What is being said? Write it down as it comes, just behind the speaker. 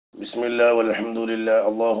بسم الله والحمد لله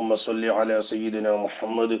اللهم صل على سيدنا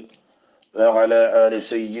محمد وعلى آل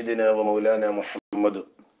سيدنا ومولانا محمد.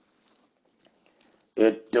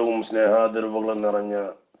 ഏറ്റവും സ്നേഹാദരവുകൾ നിറഞ്ഞ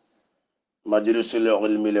മജ്ലിസുൽ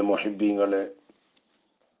ഇൽമിലെ മുഹിബ്ബീങ്ങളെ,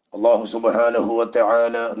 അല്ലാഹു സുബ്ഹാനഹു വ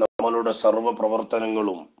തആല നമ്മളുടെ സർവ്വ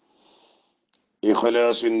പ്രവർത്തനങ്ങളും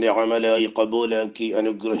ഇഖ്ലാസിന്റെ അമലായി ഖബൂലാക്കി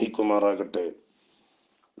അനുഗ്രഹിക്കുമാറാകട്ടെ.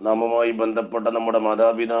 നാമുമായി ബന്ധപ്പെട്ട നമ്മുടെ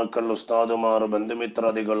മാതാപിതാക്കൾ, ഉസ്താദുമാർ,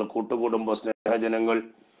 ബന്ധുമിത്രാദികൾ, കൂട്ടുകുടുംബ സ്നേഹജനങ്ങൾ,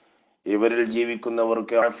 ഇവരിൽ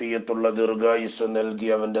ജീവിക്കുന്നവർക്ക് ആഫിയത്തുള്ള ദീർഘായുസ്സ് നൽകി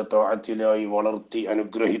അവന്റെ ത്വഅത്തിലായി വളർത്തി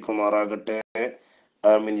അനുഗ്രഹിക്കുമാറാകട്ടെ.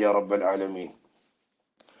 ആമീൻ യാ റബ്ബൽ ആലമീൻ.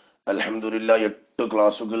 അൽഹംദുലില്ലാഹ്, 8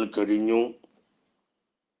 ക്ലാസുകൾ കഴിഞ്ഞു.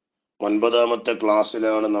 9ാമത്തെ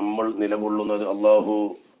ക്ലാസ്സിലാണ് നമ്മൾ നിലകൊള്ളുന്നത്. അല്ലാഹു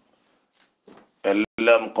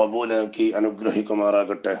എല്ലാം ഖബൂലാക്കി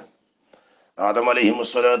അനുഗ്രഹിക്കുമാറാകട്ടെ. ആദം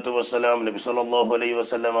അലൈഹിസ്സലാത്തു വസ്സലാം നബി സല്ലല്ലാഹു അലൈഹി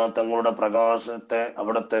വസല്ലമ തങ്ങളുടെ പ്രകാശത്തെ,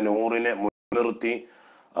 അവിടുത്തെ നൂറിനെ മുൻനിർത്തി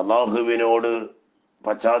അള്ളാഹുവിനോട്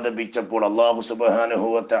പശ്ചാത്തപിച്ചപ്പോൾ അല്ലാഹു സുബ്ഹാനഹു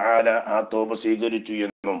വ തആല ആ തൗബ സ്വീകരിച്ചു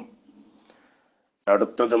എന്നും,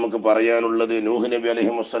 അടുത്തത് നമുക്ക് പറയാനുള്ളത് നൂഹ് നബി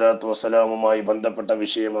അലൈഹിസ്സലാത്തു വസ്സലാമുമായി ബന്ധപ്പെട്ട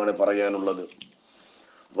വിഷയമാണ് പറയാനുള്ളത്.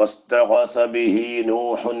 വസ്തഗാസ ബിഹി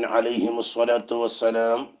നൂഹുൻ അലൈഹിസ്സലാത്തു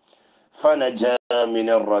വസ്സലാം ഫനജാ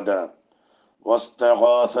മിനർ റദ.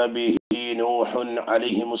 വസ്തഗാസ ബിഹി നൂഹുൻ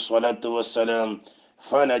അലൈഹിസ്സലാത്തു വസ്സലാം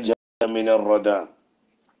ഫനജാ മിനർ റദ.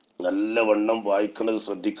 നല്ലവണ്ണം വായിക്കുന്നത്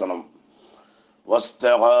ശ്രദ്ധിക്കണം.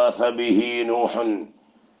 വസ്തഗാസ ബിഹി നൂഹുൻ,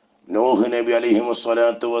 നൂഹ് നബി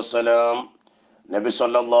അലൈഹിസ്സലാത്തു വസ്സലാം നബി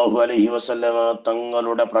സല്ലല്ലാഹു അലൈഹി വസല്ലമ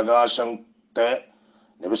തങ്ങളുടെ പ്രകാശത്തെ,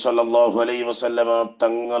 നബി സല്ലല്ലാഹു അലൈഹി വസല്ലമ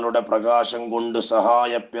തങ്ങളുടെ പ്രകാശം കൊണ്ട്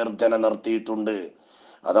സഹായാഭ്യർത്ഥന നടത്തിയിട്ടുണ്ട്.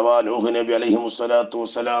 അഥവാ നൂഹ് നബി അലൈഹിസ്സലാത്തു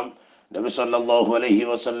വസ്സലാം നബി സല്ലല്ലാഹു അലൈഹി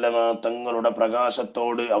വസല്ലമ തങ്ങളുടെ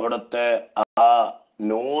പ്രകാശത്തോട്, അവിടുത്തെ ആ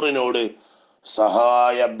നൂറിനോട്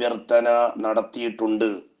സഹായാഭ്യർത്ഥന നടത്തിയിട്ടുണ്ട്.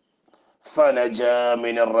 ഫനജാ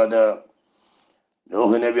മിനർ റദ.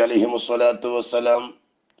 നൂഹ് നബി അലൈഹിസ്സലാത്തു വസ്സലാം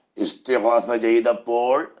ഇസ്തിഗാസ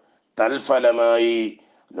ചെയ്തപ്പോൾ തൽഫലമായി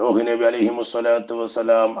നൂഹ് നബി അലൈഹിസ്സലാത്തു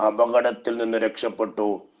വസ്സലാം അപകടത്തിൽ നിന്ന് രക്ഷപ്പെട്ടു.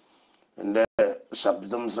 എൻ്റെ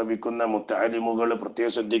ശബ്ദം ശ്രവിക്കുന്ന മുത്തഅലിമുകൾ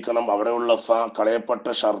പ്രത്യേകം ശ്രദ്ധിക്കണം. അവിടെയുള്ള ഫ കളയപ്പെട്ട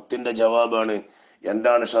ഷർത്തിന്റെ ജവാബാണ്.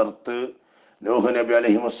 എന്താണ് ഷർത്ത്? നൂഹ് നബി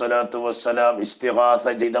അലൈഹിസ്സലാത്തു വസ്സലാം ഇസ്തിഗാസ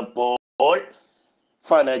ചെയ്തപ്പോൾ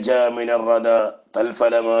ഫനജാ മിനർ റദ,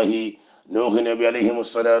 തൽഫലമായി നൂഹ് നബി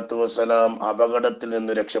അലൈഹിസ്സലാത്തു വസ്സലാം അപകടത്തിൽ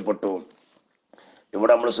നിന്ന് രക്ഷപ്പെട്ടു.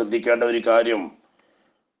 ഇവിടെ നമ്മൾ ശ്രദ്ധിക്കേണ്ട ഒരു കാര്യം,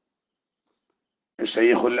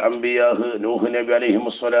 ശൈഖുൽ അംബിയാഹ് നൂഹ് നബി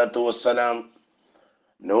അലൈഹിസ്സലാത്തു വസ്സലാം,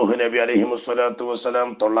 നൂഹ് നബി അലൈഹിസ്സലാത്തു വസ്സലാം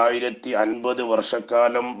 950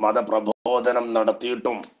 വർഷക്കാലം മതപ്രബോധനം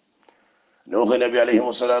നടത്തിയിട്ടും നൂഹ് നബി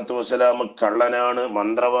അലൈഹിസ്സലാത്തു വസ്സലാം കള്ളനാണ്,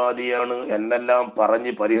 മന്ത്രവാദിയാണ് എന്നെല്ലാം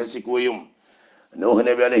പറഞ്ഞ് പരിഹസിക്കുകയും നൂഹ്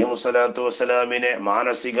നബി അലൈഹിസ്സലാത്തു വസ്സലാമിനെ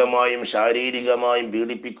മാനസികമായും ശാരീരികമായും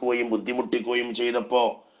പീഡിപ്പിക്കുകയും ബുദ്ധിമുട്ടിക്കുകയും ചെയ്തപ്പോ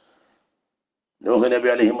നൂഹ് നബി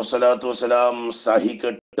അലൈഹിസ്സലാത്തു വസ്സലാം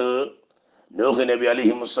സഹികെട്ട് നൂഹ് നബി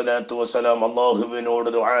അലൈഹിസ്സലാത്തു വസ്സലാം അല്ലാഹുവിനോട്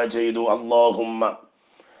ദുആ ചെയ്തു. അല്ലാഹുമ്മ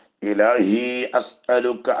ഇലാഹി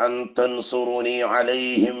അസ്അലുക അൻ തൻസുറുനി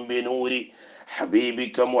അലൈഹിം ബിനൂരി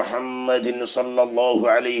ഹബീബിക മുഹമ്മദിൻ സല്ലല്ലാഹു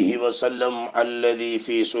അലൈഹി വസല്ലം അല്ലദീ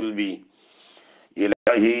ഫീ സുൽബി.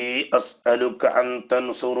 ഇലാഹി അസ്അലുക അൻ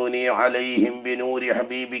തൻസുറുനി അലൈഹിം ബിനൂരി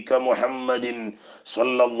ഹബീബിക മുഹമ്മദിൻ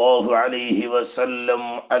സല്ലല്ലാഹു അലൈഹി വസല്ലം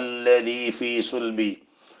അല്ലദീ ഫീ സുൽബി.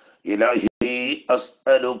 ഇലാഹി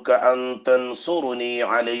أسألك أن تنصرني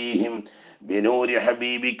عليهم بنور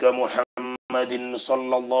حبيبك محمد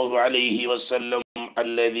صلى الله عليه وسلم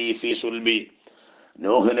الذي في صلبي.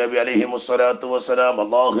 നൂഹ് നബി അലൈഹിസ്സലാത്തു വസ്സലാം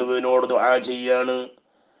അല്ലാഹുവിനോട് ദുആ ചെയ്യാണ്.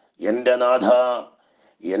 എൻ്റെ നാഥ,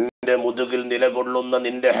 എൻ്റെ മുതുകിൽ നിലകൊള്ളുന്ന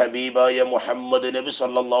നിന്റെ ഹബീബായ മുഹമ്മദ് നബി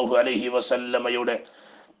സല്ലല്ലാഹു അലൈഹി വസല്ലമയുടെ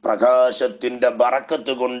പ്രകാശത്തിന്റെ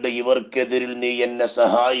ബറക്കത്ത് കൊണ്ട് ഇവർക്കെതിരിൽ നീ എന്നെ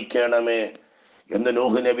സഹായിക്കണമേ എന്ന്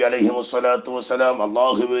നൂഹ് നബി അലൈഹിസ്സലാത്തു വസ്സലാം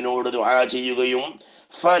അല്ലാഹുവിനോട് ദുആ ചെയ്യുകയും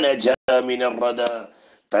ഫനജാ മിനർ റദ,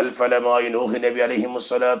 തൽഫലമായി നൂഹ് നബി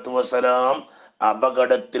അലൈഹിസ്സലാത്തു വസ്സലാം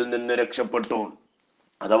അപകടത്തിൽ നിന്ന് രക്ഷപ്പെട്ടു.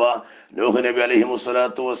 അഥവാ നൂഹ് നബി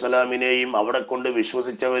അലൈഹിസ്സലാത്തു വസ്സലാമിനെയും അവിടെ കൊണ്ട്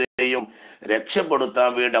വിശ്വസിച്ചവരെയും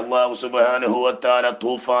രക്ഷപ്പെടുത്താൻ വേണ്ടി അല്ലാഹു സുബ്ഹാനഹു വ തആല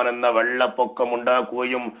തൂഫാൻ എന്ന വെള്ളപ്പൊക്കം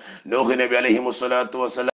ഉണ്ടാക്കുകയും നൂഹ് നബി അലൈഹിസ്സലാത്തു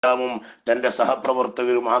വസ്സലാമും തന്റെ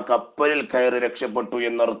സഹപ്രവർത്തകരും ആ കപ്പലിൽ കയറി രക്ഷപ്പെട്ടു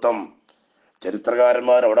എന്നർത്ഥം.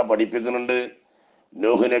 ചരിത്രകാരന്മാർ അവിടെ പഠിപ്പിക്കുന്നുണ്ട്,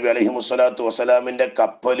 നൂഹ് നബി അലൈഹിസ്സലാത്തു വസ്സലാമിന്റെ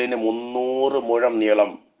കപ്പലിന് 300 മുഴം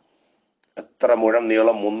നീളം. എത്ര മുഴം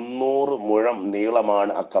നീളം? 300 മുഴം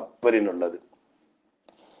നീളമാണ് ആ കപ്പലിനുള്ളത്.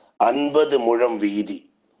 50 മുഴം വീതി,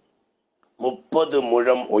 30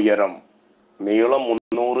 മുഴം ഉയരം. നീളം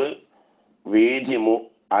 300, വീതി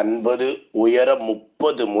 50 ഉയരം,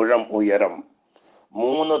 30 മുഴം ഉയരം,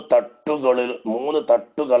 3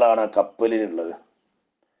 തട്ടുകളാണ് ആ കപ്പലിനുള്ളത്.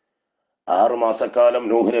 6 മാസക്കാലം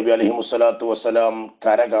നൂഹ് നബി അലൈഹിസ്സലാത്തു വസ്സലാം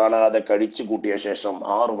കര കാണാതെ കഴിച്ചു കൂട്ടിയ ശേഷം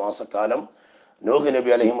 6 മാസക്കാലം നൂഹ്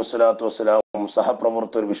നബി അലൈഹിസ്സലാത്തു വസ്സലാമും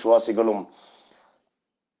സഹപ്രവർത്തകർ വിശ്വാസികളും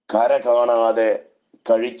കര കാണാതെ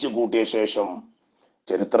കഴിച്ചു കൂട്ടിയ ശേഷം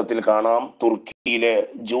ചരിത്രത്തിൽ കാണാം, തുർക്കിയിലെ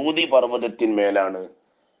ജൂതി പർവ്വതത്തിന്മേലാണ്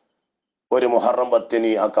ഒരു മുഹറം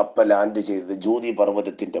 10 ആ കപ്പൽ ലാൻഡ് ചെയ്തത്. ജൂതി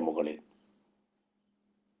പർവ്വതത്തിന്റെ മുകളിൽ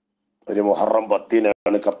ഒരു മുഹറം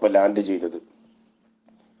 10 കപ്പൽ ലാൻഡ് ചെയ്തത്.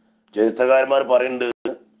 ചരിത്രകാരന്മാർ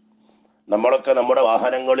പറയുന്നുണ്ട്, നമ്മളൊക്കെ നമ്മുടെ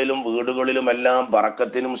വാഹനങ്ങളിലും വീടുകളിലും എല്ലാം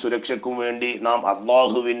ബറക്കത്തിനും സുരക്ഷയ്ക്കും വേണ്ടി നാം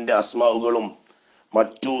അള്ളാഹുവിന്റെ അസ്മാഉകളും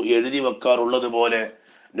മറ്റു എഴുതി വെക്കാറുള്ളത് പോലെ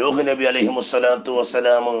നൂഹ് നബി അലൈഹിസ്സലാത്തു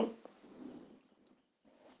വസ്സലാം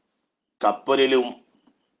കപ്പലിലും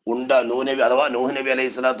നൂഹ് നബി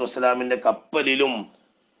അലൈഹി സ്വലാത്തു വസ്സലാമിന്റെ കപ്പലിലും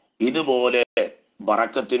ഇതുപോലെ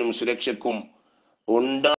ബറക്കത്തിനും സുരക്ഷയ്ക്കും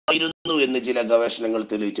ഉണ്ടായിരുന്നു എന്ന് ചില ഗവേഷണങ്ങൾ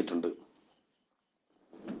തെളിയിച്ചിട്ടുണ്ട്.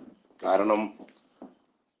 കാരണം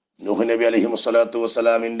നൂഹ് നബി അലൈഹിസ്സലാത്തു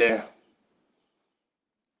വസ്സലാമിന്റെ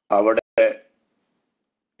അവിടെ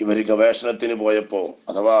ഇവര് ഗവേഷണത്തിന് പോയപ്പോ,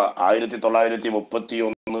 അഥവാ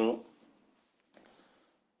 1931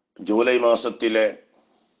 ജൂലൈ മാസത്തിലെ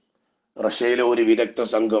റഷ്യയിലെ ഒരു വിദഗ്ധ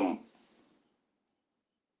സംഘം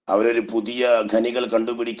അവരൊരു പുതിയ ഖനികൾ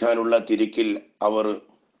കണ്ടുപിടിക്കാനുള്ള തിരക്കിൽ അവർ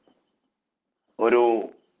ഒരു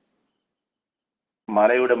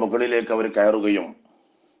മലയുടെ മുകളിലേക്ക് അവർ കയറുകയും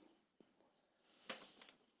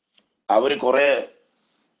അവർ കുറെ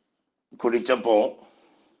കുഴിച്ചപ്പോ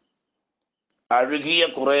അഴുകിയ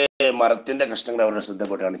കുറെ മരത്തിന്റെ കഷ്ണങ്ങൾ അവരുടെ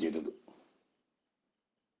ശ്രദ്ധപ്പെടുകയാണ് ചെയ്തത്.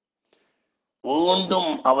 വീണ്ടും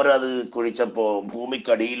അവരത് കുഴിച്ചപ്പോ,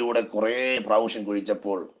 ഭൂമിക്കടിയിലൂടെ കുറെ പ്രാവശ്യം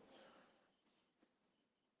കുഴിച്ചപ്പോൾ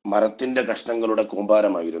മരത്തിന്റെ കഷ്ണങ്ങളുടെ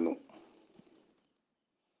കൂമ്പാരമായിരുന്നു.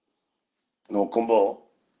 നോക്കുമ്പോ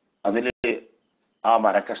അതില് ആ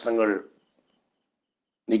മരക്കഷ്ണങ്ങൾ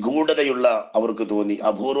നിഗൂഢതയുള്ള അവർക്ക് തോന്നി,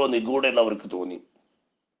 അപൂർവ നിഗൂഢതയുള്ള അവർക്ക് തോന്നി.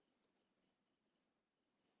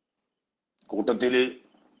 കൂട്ടത്തില്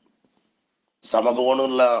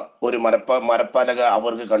സമകോണുള്ള ഒരു മരപ്പലക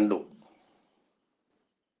അവർക്ക് കണ്ടു.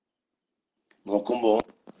 നോക്കുമ്പോ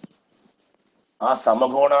ആ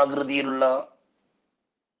സമകോണാകൃതിയിലുള്ള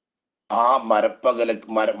ആ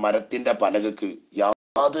മരത്തിന്റെ പലകക്ക്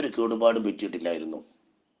യാതൊരു കേടുപാടും പറ്റിയിട്ടില്ലായിരുന്നു.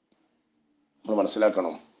 നമ്മൾ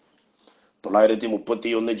മനസ്സിലാക്കണം,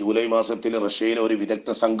 1931 ജൂലൈ മാസത്തിൽ റഷ്യയിലെ ഒരു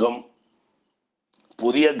വിദഗ്ധ സംഘം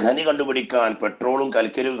പുതിയ ഖനി കണ്ടുപിടിക്കാൻ, പെട്രോളും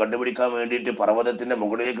കൽക്കരും കണ്ടുപിടിക്കാൻ വേണ്ടിയിട്ട് പർവ്വതത്തിന്റെ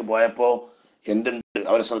മുകളിലേക്ക് പോയപ്പോ എന്തുണ്ട്,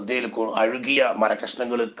 അവരുടെ ശ്രദ്ധയിൽ അഴുകിയ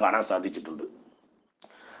മരക്കഷ്ണങ്ങൾ കാണാൻ സാധിച്ചിട്ടുണ്ട്.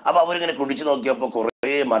 അപ്പൊ അവരിങ്ങനെ കുടിച്ചു നോക്കിയപ്പോ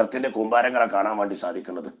കുറെ മരത്തിന്റെ കൂമ്പാരങ്ങളാണ് കാണാൻ വേണ്ടി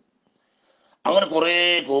സാധിക്കുന്നത്. അങ്ങനെ കുറെ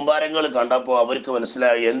കൂമ്പാരങ്ങൾ കണ്ടപ്പോ അവർക്ക്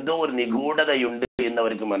മനസ്സിലായി എന്തോ ഒരു നിഗൂഢതയുണ്ട് എന്ന്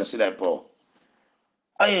അവർക്ക് മനസ്സിലായപ്പോ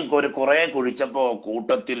കുറെ കുഴിച്ചപ്പോ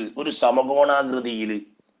കൂട്ടത്തിൽ ഒരു സമകോണാകൃതിയിൽ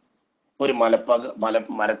ഒരു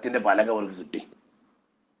മരത്തിന്റെ പലക അവർക്ക് കിട്ടി.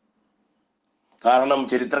 കാരണം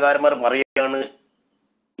ചരിത്രകാരന്മാർ പറയുകയാണ്,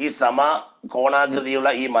 ഈ സമകോണാകൃതിയുള്ള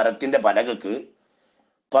ഈ മരത്തിന്റെ പലകക്ക്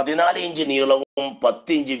 14 ഇഞ്ച് നീളവും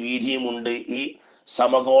 10 ഇഞ്ച് വീതിയും ഉണ്ട്. ഈ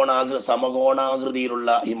സമകോണാകൃതിയിലുള്ള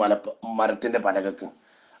ഈ മരത്തിന്റെ പലകക്ക്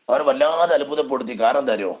അവർ വല്ലാതെ അത്ഭുതപ്പെടുത്തി. കാരണം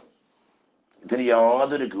എന്താ അറിയോ, ഇതിന്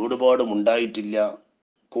യാതൊരു കേടുപാടും ഉണ്ടായിട്ടില്ല.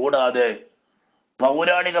 കൂടാതെ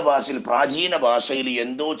പൗരാണിക ഭാഷയിൽ, പ്രാചീന ഭാഷയിൽ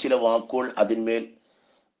എന്തോ ചില വാക്കുകൾ അതിന്മേൽ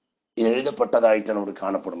എഴുതപ്പെട്ടതായിട്ടാണ് അവർ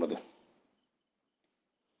കാണപ്പെടുന്നത്.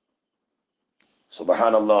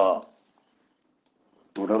 സുബ്ഹാനല്ലാഹ്.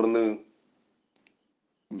 തുടർന്ന്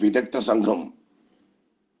വിദഗ്ധ സംഘം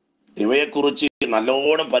ഇവയെക്കുറിച്ച്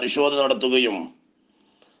നല്ലോണം പരിശോധന നടത്തുകയും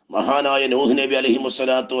മഹാനായ നൂഹ് നബി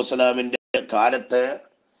അലൈഹിസ്സലാത്തു വസ്സലാമിന്റെ കാലത്ത്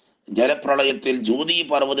ജലപ്രളയത്തിൽ ജൂതി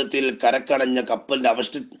പർവ്വതത്തിൽ കരക്കടഞ്ഞ കപ്പലിന്റെ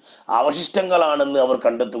അവശിഷ്ടങ്ങളാണെന്ന് അവർ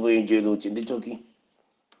കണ്ടെത്തുകയും ചെയ്തു. ചിന്തിച്ചു നോക്കി,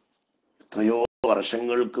 എത്രയോ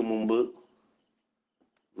വർഷങ്ങൾക്ക് മുമ്പ്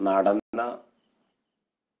നടന്ന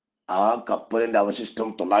ആ കപ്പലിന്റെ അവശിഷ്ടം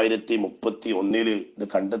 1931 ഇത്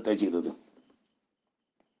കണ്ടെത്തുക ചെയ്തത്.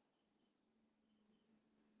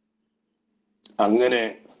 അങ്ങനെ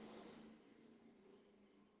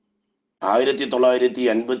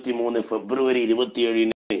 1953 ഫെബ്രുവരി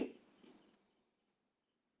 27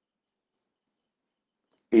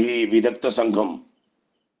 ഈ വിദഗ്ധ സംഘം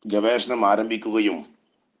ഗവേഷണം ആരംഭിക്കുകയും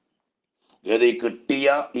കിട്ടിയ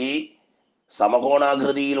ഈ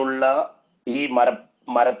സമകോണാകൃതിയിലുള്ള ഈ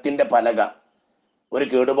മരത്തിന്റെ പലക, ഒരു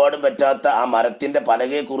കേടുപാടും പറ്റാത്ത ആ മരത്തിന്റെ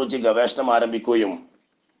പലകയെ കുറിച്ച് ഗവേഷണം ആരംഭിക്കുകയും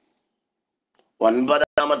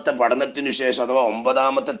 9ാമത്തെ പഠനത്തിനു ശേഷം, അഥവാ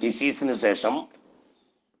 9ാമത്തെ തിസീസിന് ശേഷം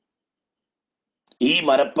ഈ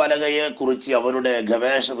മരപ്പലകയെ കുറിച്ച് അവരുടെ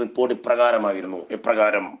ഗവേഷണ റിപ്പോർട്ട്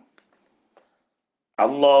ഇപ്രകാരം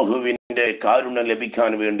അള്ളാഹുവിന്റെ കാരുണ്യം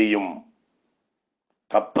ലഭിക്കാൻ വേണ്ടിയും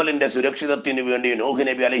കപ്പലിന്റെ സുരക്ഷിതത്തിന് വേണ്ടി നൂഹ്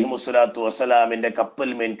നബി അലൈഹിസ്സലാത്തു വസ്സലാമിന്റെ കപ്പൽ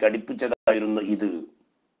മേൽ ഘടിപ്പിച്ചതായിരുന്നു ഇത്.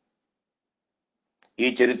 ഈ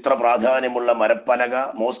ചരിത്ര പ്രാധാന്യമുള്ള മരപ്പലക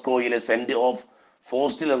മോസ്കോയിലെ സെന്റർ ഓഫ്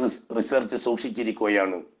ഫോസ്റ്റൽ റിസർച്ച്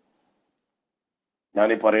സൂക്ഷിച്ചിരിക്കുകയാണ്.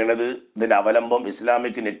 ഞാനീ പറയണത് ഇതിന്റെ അവലംബം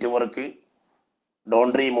ഇസ്ലാമിക് നെറ്റ്വർക്ക്,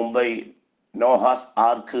 ഡോൺട്രി മുംബൈ, നോഹാസ്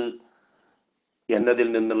ആർക്ക് എന്നതിൽ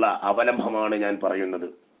നിന്നുള്ള അവലംബമാണ് ഞാൻ പറയുന്നത്.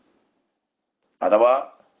 അഥവാ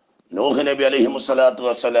നൂഹ് നബി അലൈഹിസ്സലാത്തു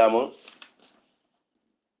വസ്സലാം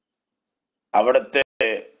അവിടുത്തെ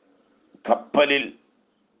കപ്പലിൽ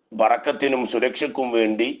ബറക്കത്തിനും സുരക്ഷയ്ക്കും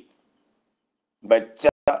വേണ്ടി വെച്ച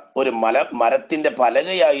ഒരു മരത്തിന്റെ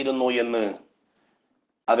പലകയായിരുന്നു എന്ന്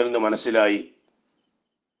അതിൽ നിന്ന് മനസ്സിലായി.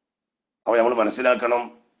 അപ്പൊ നമ്മൾ മനസ്സിലാക്കണം,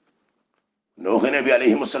 നൂഹ് നബി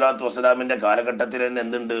അലൈഹിസ്സലാത്തു വസ്സലാമിന്റെ കാലഘട്ടത്തിൽ തന്നെ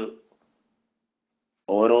എന്തുണ്ട്,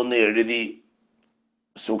 ഓരോന്ന് എഴുതി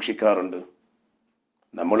സൂക്ഷിക്കാറുണ്ട്.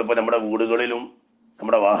 നമ്മളിപ്പോൾ നമ്മുടെ വീടുകളിലും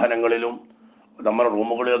നമ്മുടെ വാഹനങ്ങളിലും നമ്മുടെ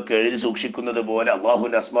റൂമുകളിലൊക്കെ എഴുതി സൂക്ഷിക്കുന്നത് പോലെ,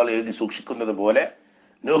 അള്ളാഹുവിന്റെ അസ്മാൽ എഴുതി സൂക്ഷിക്കുന്നത് പോലെ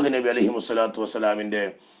നൂഹ് നബി അലൈഹിസ്സലാത്തു വസ്സലാമിന്റെ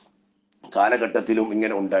കാലഘട്ടത്തിലും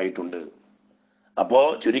ഇങ്ങനെ ഉണ്ടായിട്ടുണ്ട്. അപ്പോ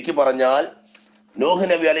ചുരുക്കി പറഞ്ഞാൽ നൂഹ്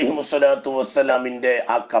നബി അലൈഹിസ്സലാത്തു വസ്സലാമിന്റെ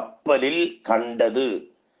ആ കപ്പലിൽ കണ്ടത്,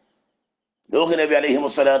 നൂഹ് നബി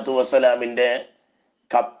അലൈഹിസ്സലാത്തു വസ്സലാമിന്റെ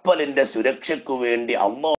കപ്പലിന്റെ സുരക്ഷയ്ക്കു വേണ്ടി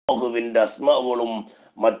അള്ളാഹുവിന്റെ അസ്മാകളും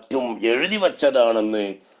മറ്റും എഴുതി വച്ചതാണെന്ന്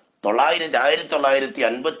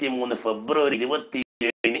 1953 ഫെബ്രുവരി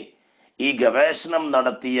 27 ഈ ഗവേഷണം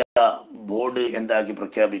നടത്തിയ ബോർഡ് എന്താക്കി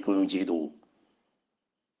പ്രഖ്യാപിക്കുകയും ചെയ്തു.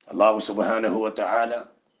 അല്ലാഹു സുബ്ഹാനഹു വ തആല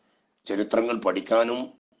ചരിത്രങ്ങൾ പഠിക്കാനും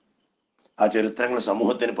ആ ചരിത്രങ്ങൾ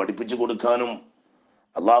സമൂഹത്തിന് പഠിപ്പിച്ചു കൊടുക്കാനും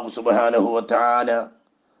അല്ലാഹു സുബ്ഹാനഹു വ തആല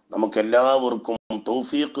നമുക്കെല്ലാവർക്കും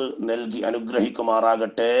തൗഫീഖ് നൽകി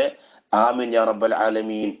അനുഗ്രഹിക്കുമാറാകട്ടെ. ആമീൻ യാ റബ്ബൽ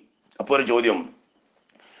ആലമീൻ. അപ്പോൾ ഒരു ചോദ്യം,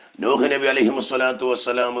 നൂഹ് നബി അലൈഹിസ്സലാത്തു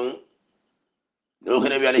വസ്സലാം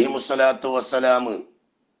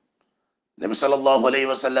നബി സല്ലല്ലാഹു അലൈഹി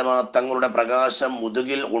വസല്ലമ തങ്ങളുടെ പ്രകാശം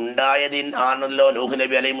മുതുകിൽ ഉണ്ടായതിനാണല്ലോ നൂഹ്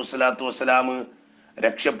നബി അലൈഹിസ്സലാത്തു വസ്സലാം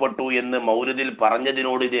രക്ഷപ്പെട്ടു എന്ന് മൗലിദിൽ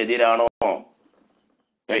പറഞ്ഞതിനോട് ഇത് എതിരാണോ?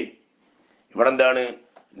 ഇവിടെ എന്താണ്,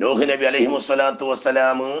 നൂഹ് നബി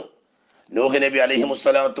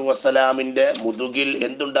അലൈഹിസ്സലാത്തു വസ്സലാമിന്റെ മുതുകിൽ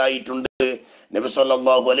എന്തുണ്ടായിട്ടുണ്ട്? നബി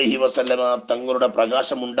സല്ലല്ലാഹു അലൈഹി വസല്ലമ തങ്ങളുടെ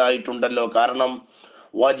പ്രകാശം ഉണ്ടായിട്ടുണ്ടല്ലോ. കാരണം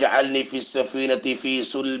വജഅൽനി ഫിസ്സഫീനതി ഫീ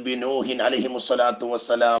സുൽബി നൂഹിൻ അലൈഹിസ്സലാത്തു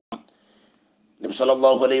വസ്സലാം. നബി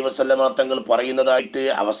സല്ലല്ലാഹു അലൈഹി വസല്ലമ തങ്ങൾ പറയുന്നതായിട്ട്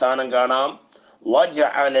അവസാനം കാണാം,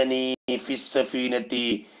 വജഅലനി ഫിസ്സഫീനതി,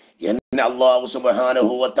 എന്നെ അല്ലാഹു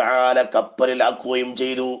സുബ്ഹാനഹു വ തആല കപ്പലിലാക്കുകയും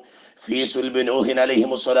ചെയ്തു. ഫീ സുൽബി നൂഹിൻ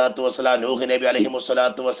അലൈഹിസ്സലാത്തു വസ്സലാം, നൂഹ് നബി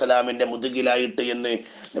അലൈഹിസ്സലാത്തു വസ്സലാമിന്റെ മുതുകിലായിട്ട് എന്ന്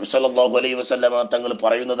നബി സല്ലല്ലാഹു അലൈഹി വസല്ലമ തങ്ങൾ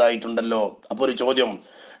പറയുന്നതായിട്ടുണ്ടല്ലോ. അപ്പോൾ ഒരു ചോദ്യം,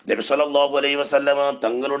 നബി സല്ലല്ലാഹു അലൈഹി വസല്ലമ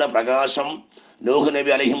തങ്ങളുടെ പ്രകാശം നൂഹ്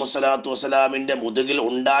നബി അലൈഹിസ്സലാത്തു വസ്സലാമിന്റെ മുതുകിൽ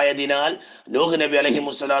ഉണ്ടായതിനാൽ നൂഹ് നബി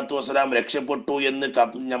അലൈഹിസ്സലാത്തു വസ്സലാം രക്ഷപ്പെട്ടു എന്ന്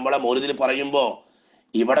നമ്മളെ മൗലിദിൽ പറയുമ്പോ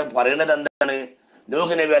ഇവിടെ പറയുന്നത് എന്താണ്?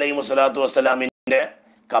 നൂഹ് നബി അലൈഹിസ്സലാത്തു വസ്സലാമിന്റെ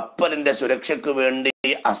കപ്പലിന്റെ സുരക്ഷയ്ക്ക് വേണ്ടി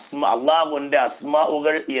അള്ളാഹുവിന്റെ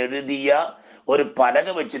അസ്മാഉകൾ എഴുതിയ ഒരു പലക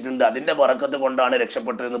വെച്ചിട്ടുണ്ട്, അതിന്റെ ബറക്കത്ത് കൊണ്ടാണ്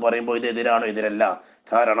രക്ഷപ്പെട്ടതെന്ന് പറയുമ്പോൾ ഇത് എതിരാണോ? എതിരല്ല.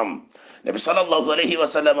 കാരണം നബി സല്ലല്ലാഹു അലൈഹി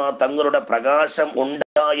വസല്ലമ തങ്ങളുടെ പ്രകാശം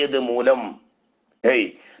ഉണ്ടായത് മൂലം,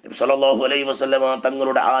 നബി സല്ലല്ലാഹു അലൈഹി വസല്ലമ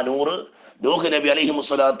തങ്ങളുടെ ആ നൂറ് നൂഹ് നബി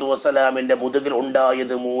അലൈഹിസ്സലാത്തു വസ്സലാമിന്റെ മുതുകിൽ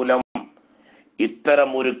ഉണ്ടായത് മൂലം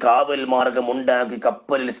ഇത്തരം ഒരു കാവൽ മാർഗം ഉണ്ടാക്കി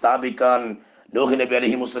കപ്പലിൽ സ്ഥാപിക്കാൻ നൂഹ് നബി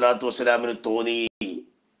അലൈഹിസ്സലാത്തു വസ്സലാമിന് തോന്നി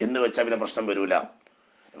എന്ന് വെച്ചാൽ പിന്നെ പ്രശ്നം വരൂല.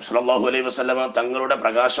 നബി സല്ലല്ലാഹു അലൈഹി വസല്ലമ തങ്ങളുടെ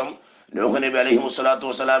പ്രകാശം നൂഹ് നബി അലൈഹിസ്സലാത്തു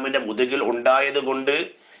വസ്സലാമിന്റെ മുതുകിൽ ഉണ്ടായത് കൊണ്ട്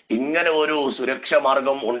ഇങ്ങനെ ഒരു സുരക്ഷ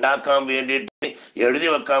മാർഗം ഉണ്ടാക്കാൻ വേണ്ടിയിട്ട് എഴുതി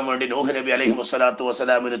വെക്കാൻ വേണ്ടി നൂഹ് നബി അലൈഹിസ്സലാത്തു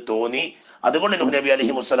വസ്സലാമിന് തോന്നി. അതുകൊണ്ട് നൂഹ് നബി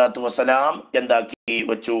അലൈഹിസ്സലാത്തു വസ്സലാം എന്താക്കി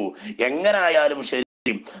വെച്ചു. എങ്ങനായാലും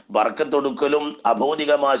ശരി, ബർക്കത്തൊടുക്കലും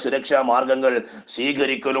അഭൗതികമായ സുരക്ഷാ മാർഗങ്ങൾ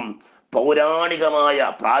സ്വീകരിക്കലും പൗരാണികമായ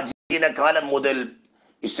പ്രാചീന കാലം മുതൽ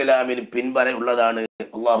ഇസ്ലാമിന് പിൻബലമുള്ളതാണ്.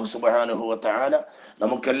 അല്ലാഹു സുബ്ഹാനഹു വ തആല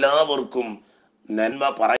നമുക്കെല്ലാവർക്കും നന്മ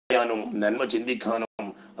പറയാനും നന്മ ചിന്തിക്കാനും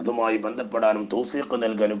അതുമായി ബന്ധപ്പെടാനും തൗഫീഖ്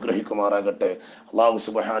നൽകി അനുഗ്രഹിക്കുമാറാകട്ടെ. അല്ലാഹു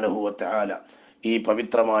സുബ്ഹാനഹു വ തആല ഈ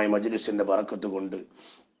പവിത്രമായ മജ്ലിസിന്റെ ബറക്കത്ത് കൊണ്ട്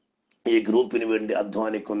ഈ ഗ്രൂപ്പിന് വേണ്ടി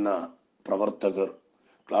അധ്വാനിക്കുന്ന പ്രവർത്തകർ,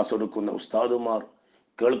 ക്ലാസ് എടുക്കുന്ന ഉസ്താദുമാർ,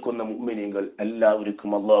 കേൾക്കുന്ന മുഅ്മിനീങ്ങൾ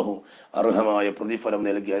എല്ലാവർക്കും അള്ളാഹു അർഹമായ പ്രതിഫലം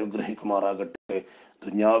നൽകി അനുഗ്രഹിക്കുമാറാകട്ടെ.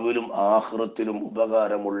 ദുനിയാവിലും ആഖിറത്തിലും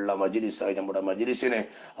ഉപകാരമുള്ള മജ്ലിസായി നമ്മുടെ മജ്ലിസിനെ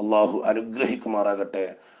അള്ളാഹു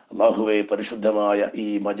അനുഗ്രഹിക്കുമാറാകട്ടെ. അള്ളാഹുവെ, പരിശുദ്ധമായ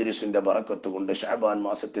ഈ മജ്ലിസിന്റെ ബറക്കത്ത് കൊണ്ട്, ശഅബാൻ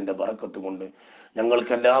മാസത്തിന്റെ ബറക്കത്ത് കൊണ്ട്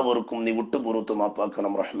ഞങ്ങൾക്കെല്ലാവർക്കും നീ വിട്ടുപുറത്തു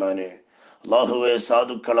മാപ്പാക്കണം റഹ്മാനെ. അള്ളാഹുവെ,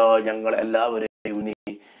 സാധുക്കളായ ഞങ്ങൾ എല്ലാവരെയും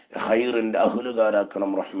നീ ഖൈറിന്റെ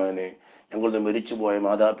അഹ്ലുകാരാക്കണം റഹ്മാനെ. ഞങ്ങളുടെ മരിച്ചുപോയ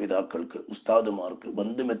മാതാപിതാക്കൾക്ക്, ഉസ്താദുമാർക്ക്,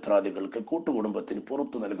 ബന്ധുമിത്രാദികൾക്ക്, കൂട്ടുകുടുംബത്തിന്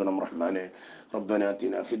പുറത്തു നൽകണം റഹ്മാനെ. ربنا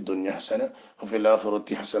آتنا في الدنيا حسنة وفي الآخرة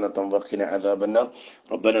حسنة وقنا عذاب النار.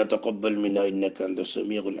 ربنا تقبل منا إنك أنت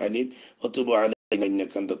السميع العليم وتب علينا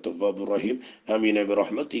إنك أنت التواب الرحيم. آمين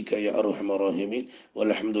برحمتك يا أرحم الراحمين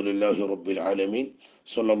والحمد لله رب العالمين.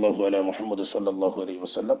 صلى الله على محمد صلى الله عليه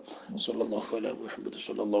وسلم. صلى الله على محمد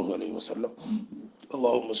صلى الله عليه وسلم.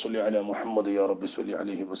 اللهم صل على محمد يا رب صل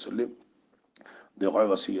عليه وسلم. دعاء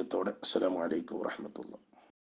وصية. السلام عليكم ورحمة الله.